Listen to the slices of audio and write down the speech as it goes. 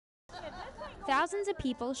Thousands of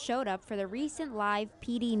people showed up for the recent live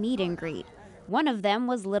PD meet and greet. One of them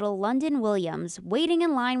was little London Williams, waiting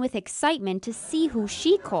in line with excitement to see who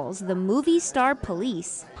she calls the movie star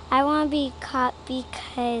police. I want to be caught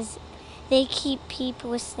because they keep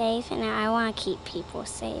people safe, and I want to keep people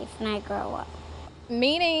safe when I grow up.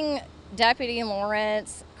 Meeting Deputy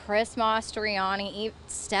Lawrence, Chris Mastriani,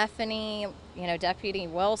 Stephanie, Deputy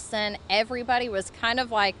Wilson, everybody was kind of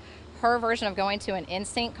like her version of going to an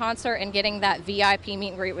NSYNC concert and getting that VIP meet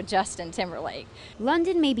and greet with Justin Timberlake.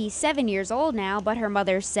 London may be 7 years old now, but her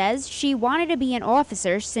mother says she wanted to be an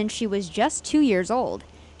officer since she was just 2 years old.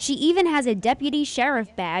 She even has a deputy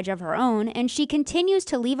sheriff badge of her own, and she continues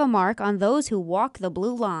to leave a mark on those who walk the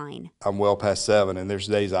blue line. I'm well past 7, and there's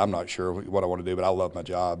days I'm not sure what I want to do, but I love my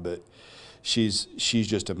job. But she's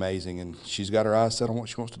just amazing, and she's got her eyes set on what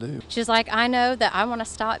she wants to do. She's like, I know that I want to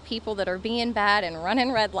stop people that are being bad and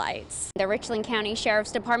running red lights. The Richland County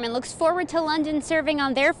Sheriff's Department looks forward to London serving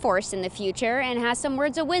on their force in the future and has some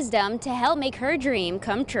words of wisdom to help make her dream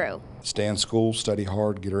come true. Stay in school, study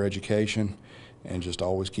hard, get her education, and just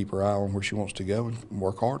always keep her eye on where she wants to go and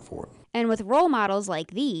work hard for it. And with role models like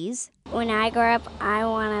these, when I grow up, I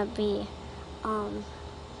want to be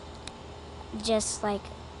just like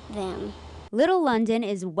them. little London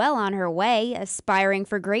is well on her way, aspiring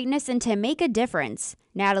for greatness and to make a difference.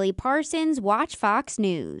 Natalie Parsons, Watch Fox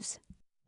News.